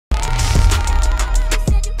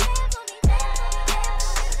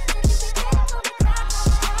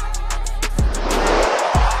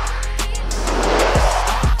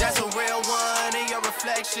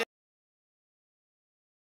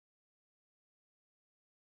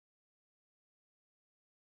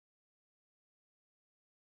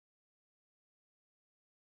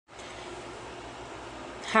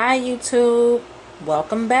Hi YouTube,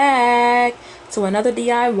 welcome back to another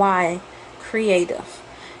DIY creative.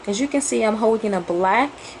 As you can see, I'm holding a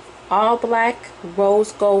all black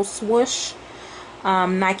rose gold swoosh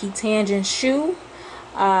NikeTanjun shoe.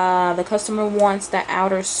 The customer wants the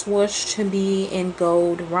outer swoosh to be in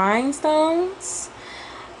gold rhinestones,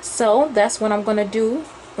 so that's what I'm gonna do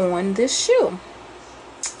on this shoe.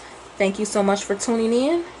 Thank you so much for tuning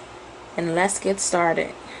in, and let's get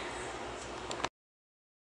started.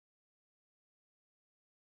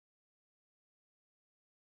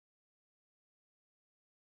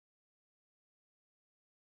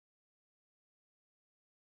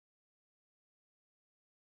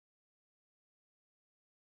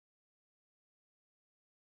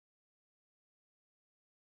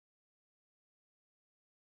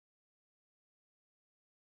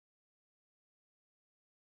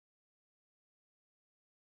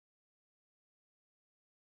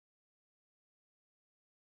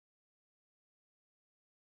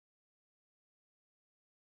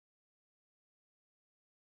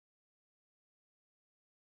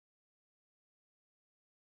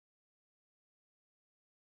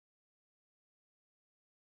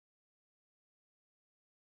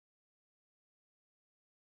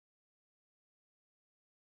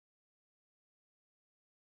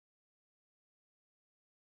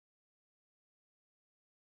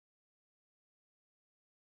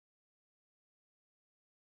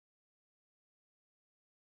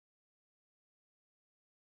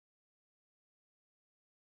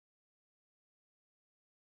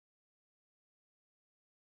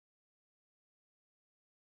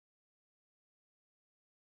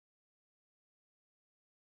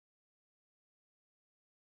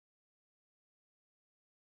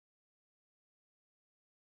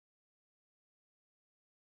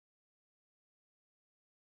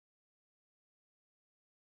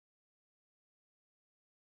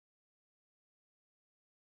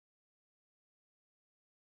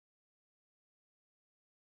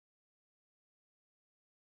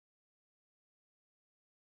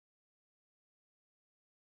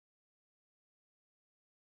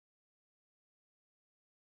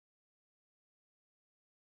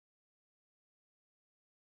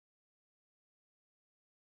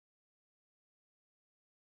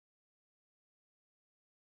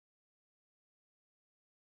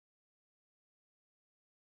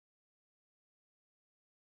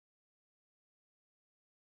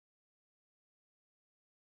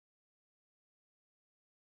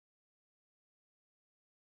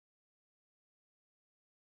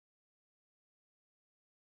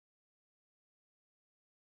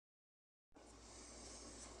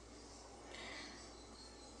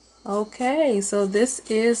 Okay, so this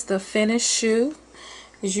is the finished shoe.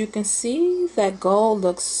 As you can see, that gold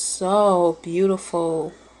looks so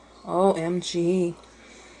beautiful. OMG.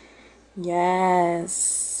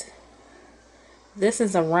 Yes. This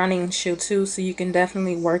is a running shoe too, so you can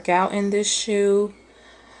definitely work out in this shoe.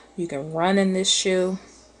 You can run in this shoe.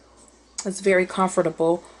 It's very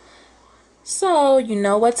comfortable. So you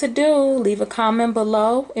know what to do. Leave a comment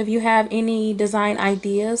below if you have any design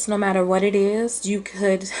ideas, no matter what it is. You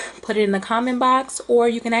could put it in the comment box, or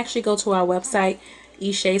you can actually go to our website,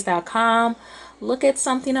 eshays.com. Look at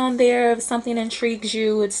something on there. If something intrigues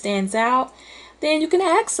you, it stands out, then you can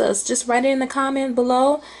ask us. Just write it in the comment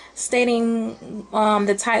below stating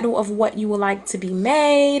the title of what you would like to be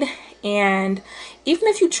made. And even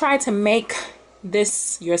if you try to make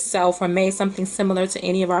this yourself or made something similar to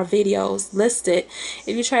any of our videos, list it.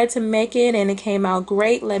 If you tried to make it and it came out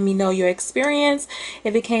great, let me know your experience.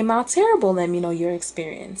 If it came out terrible, let me know your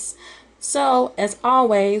experience. So as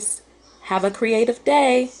always, have a creative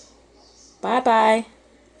day. Bye bye.